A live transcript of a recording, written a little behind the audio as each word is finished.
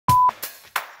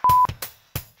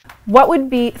What would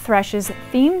be Thresh's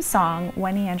theme song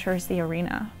when he enters the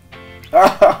arena?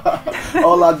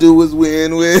 All I do is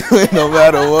win, win, win, no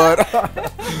matter what.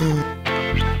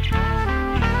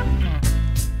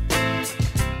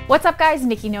 What's up, guys?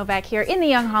 Nikki Novak here in the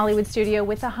Young Hollywood studio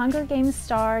with the Hunger Games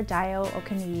star Dio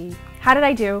Okanigi. How did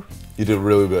I do? You did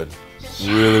really good.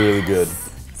 Really, really good.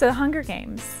 So the Hunger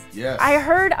Games. Yes. I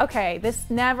heard, okay, this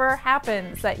never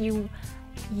happens, that you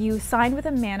signed with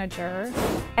a manager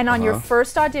and on your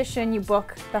first audition you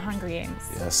book the Hunger Games.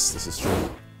 Yes, this is true.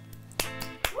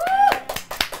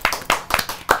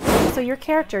 So your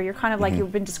character, you're kind of like,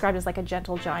 you've been described as like a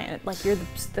gentle giant, like you're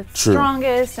the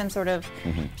strongest and sort of,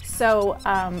 so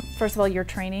first of all, your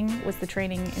training, was the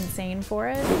training insane for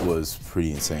it? It was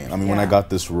pretty insane. I mean, when I got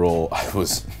this role, I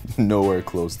was nowhere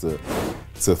close to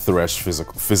Thresh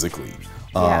physically.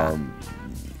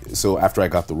 So after I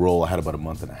got the role, I had about a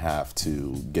month and a half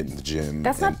to get in the gym.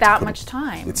 That's not that much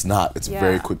time. It's not, it's a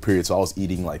very quick period. So I was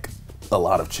eating like a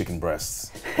lot of chicken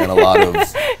breasts and a lot of,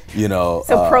 you know,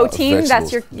 so protein,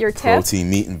 vegetables. That's your tip? Protein,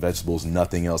 meat and vegetables,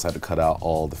 nothing else. I had to cut out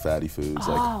all the fatty foods,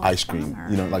 like ice cream,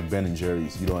 you know, like Ben and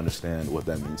Jerry's. You don't understand what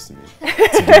that means to me, to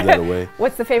give that away.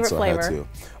 What's the favorite so flavor?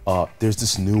 I had to. There's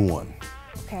this new one,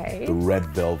 the red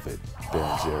velvet Ben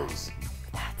and Jerry's.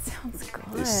 That sounds good.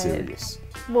 It's serious.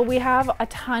 Well, we have a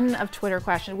ton of Twitter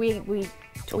questions. We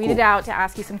tweeted out to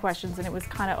ask you some questions and it was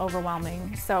kind of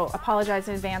overwhelming. So apologize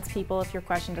in advance, people, if your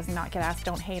question does not get asked.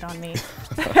 Don't hate on me.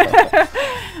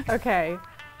 Okay.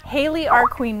 Haley, our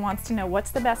queen, wants to know,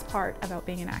 what's the best part about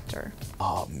being an actor?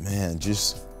 Oh man,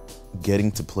 just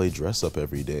getting to play dress up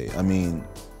every day. I mean,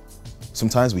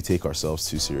 sometimes we take ourselves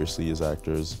too seriously as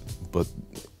actors, but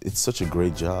it's such a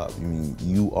great job. I mean,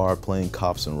 you are playing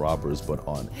cops and robbers, but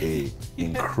on a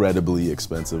incredibly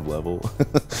expensive level.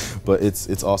 But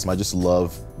it's awesome. I just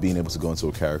love being able to go into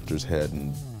a character's head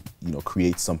and, you know,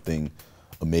 create something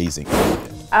amazing.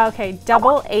 Okay,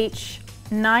 Double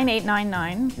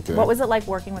H9899. Okay. What was it like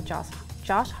working with Josh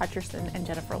Hutcherson and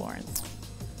Jennifer Lawrence?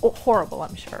 Oh, horrible,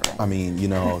 I'm sure. I mean, you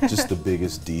know, just the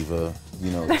biggest diva.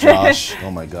 You know, Josh, oh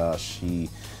my gosh,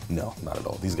 no, not at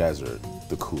all. These guys are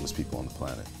the coolest people on the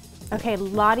planet. Okay,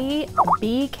 Lottie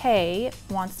BK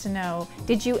wants to know,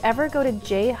 did you ever go to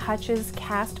Jay Hutch's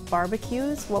cast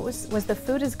BBQs? Was the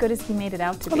food as good as he made it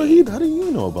out to be? How do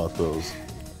you know about those?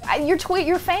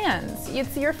 Your fans.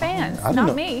 It's your fans, not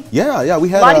know. me. Yeah, we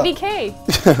had Lottie BK.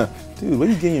 Dude, where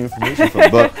are you getting your information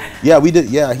from? But yeah, we did.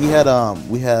 Yeah, we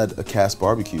had a cast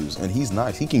barbecues, and he's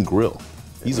nice. He can grill.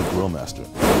 He's a grill master.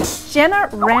 Jenna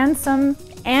Ransom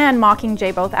and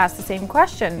Mockingjay both asked the same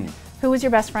question. Who was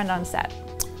your best friend on set?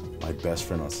 My best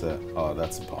friend on set? Oh,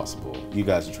 that's impossible. You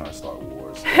guys are trying to start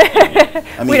wars. I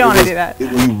mean, we don't want to do that.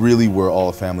 We really were all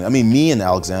a family. I mean, me and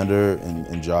Alexander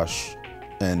and Josh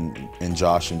and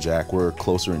Josh and Jack were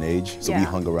closer in age, so we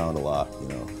hung around a lot, you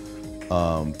know.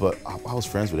 But I was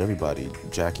friends with everybody.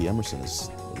 Jackie Emerson is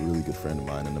a really good friend of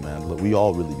mine, and Amanda. We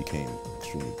all really became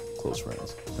extremely close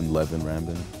friends. And Levin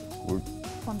Rambin, it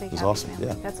was awesome. Family.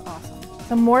 Yeah, that's awesome.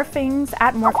 So Morphings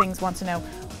at Morphings wants to know,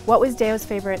 what was Dio's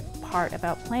favorite part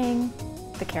about playing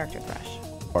the character Thresh?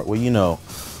 Well, you know,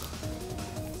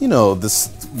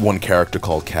 this one character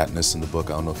called Katniss in the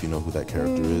book. I don't know if you know who that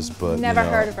character is, but never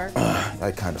heard of her.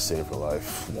 I kind of saved her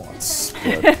life once,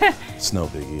 but it's no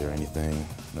biggie or anything.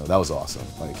 No, that was awesome.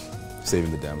 Like,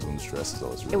 saving the damsel in distress is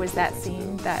always really cool. It was that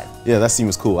scene that... Yeah, that scene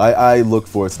was cool. I look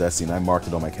forward to that scene. I marked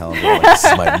it on my calendar. Like, this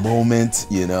is my moment,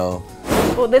 you know.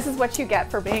 Well, this is what you get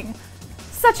for being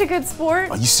such a good sport.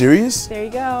 Are you serious? There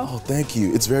you go. Oh, thank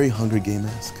you. It's very Hunger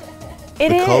Game-esque.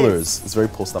 It is. The colors. It's very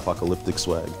post-apocalyptic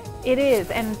swag. It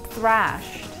is, and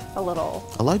thrashed a little.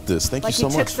 I like this. Thank you so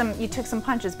much. You took some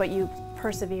punches, but you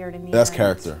persevered in the end. That's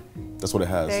character. That's what it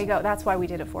has. There you go. That's why we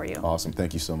did it for you. Awesome.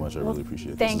 Thank you so much. I really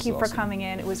appreciate it. Thank you for coming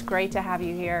in. It was great to have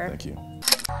you here. Thank you.